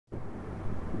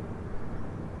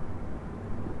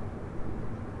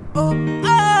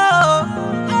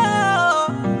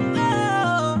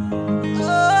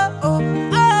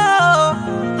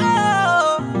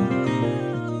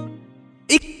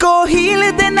इक्को हील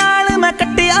दे नाल मैं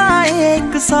कट्टिया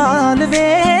एक साल वे,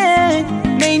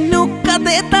 मैनू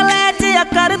कदे तले जिया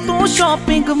कर तू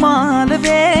शॉपिंग माल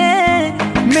वे।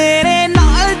 मेरे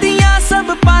नाल दियां सब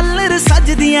पार्लर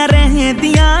सजदियां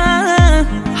रहंदियां,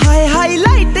 हाय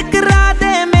हाईलाइट करा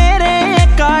दे मेरे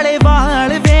काले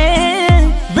वाल वे।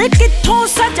 वे कित्थों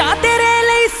सजा तेरे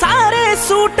लई सारे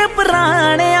सूट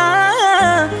पुराणिया,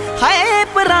 हाय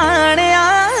पुराणिया।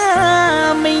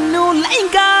 मैनू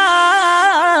लहंगा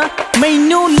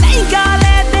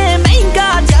ले दे महंगा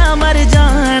जा मर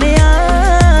जानिया,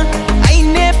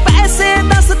 इन्ने पैसे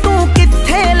दस तू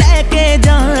कित्थे लेके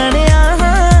जानिया।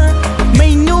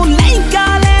 मैनू लहंगा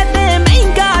ले दे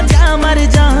महंगा जा मर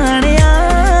जानिया,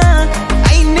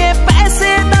 इन्ने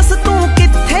पैसे दस तू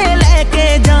कित्थे लेके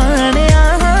जानिया।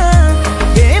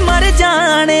 वे मर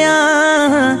जानिया,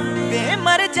 वे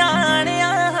मर जानिया।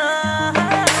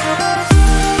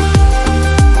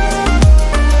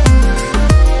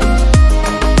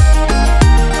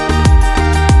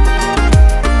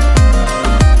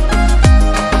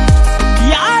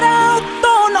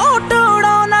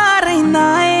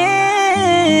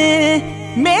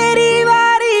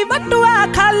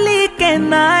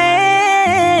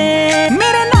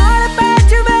 मेरे नाल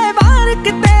पैच वे बाहर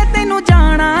किते तेनू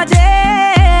जाना जे,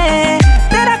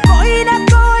 तेरा कोई ना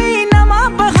कोई नवा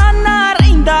बहाना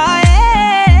रहिंदा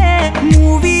ए।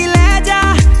 मूवी ले जा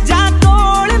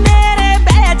कोल मेरे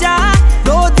बह जा,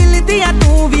 दो दिल दिया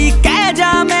तू भी कह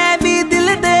जा, मैं भी दिल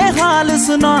दे हाल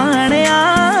सुनाणिया।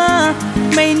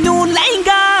 मैनू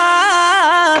लहंगा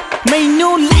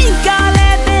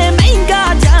ले दे महंगा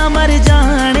जा मर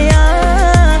जानिया,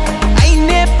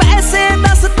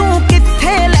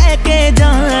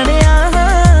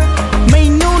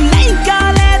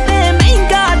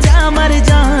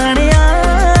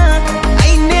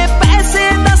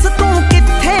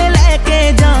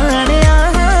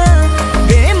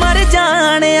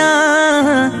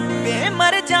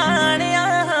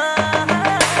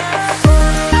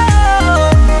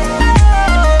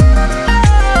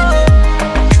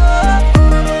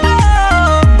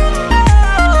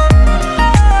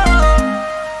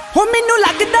 मैनू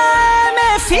लगदा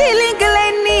मैं फीलिंग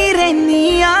लेनी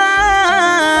रहनी आ,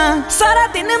 सारा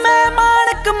दिन मैं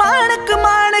माणक माणक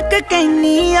माणक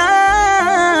कहनी आ।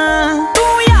 तू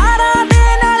यारा दे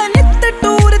नाल नित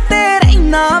टूर ते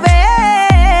रहना वे,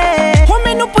 हो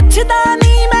मैनू पुछदा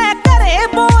नहीं मैं घरे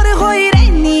बोर होई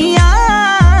रहनी आ।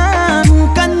 तू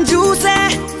कंजूस है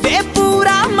वे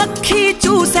पूरा मक्खी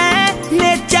चूस है,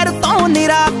 नेचर तो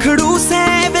निरा खड़ूस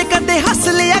है, वे कदे हस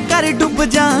लिया कर डुब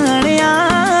जानिया।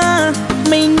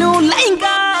 मैनू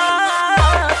लहंगा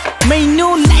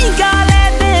ले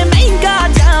दे महंगा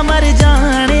जा मर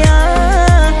जानिया,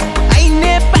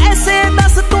 इन्ने पैसे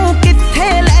दस तू कित्थे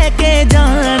लेके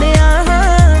जानिया।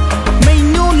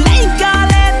 मैनू लहंगा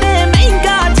ले दे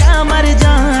महंगा जा मर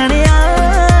जानिया,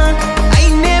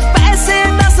 इन्ने पैसे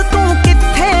दस तू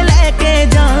कित्थे लेके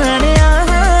जानिया।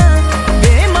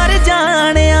 वे मर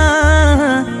जानिया,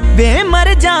 वे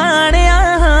मर जानिया।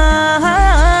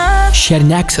 Share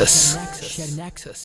Nexus.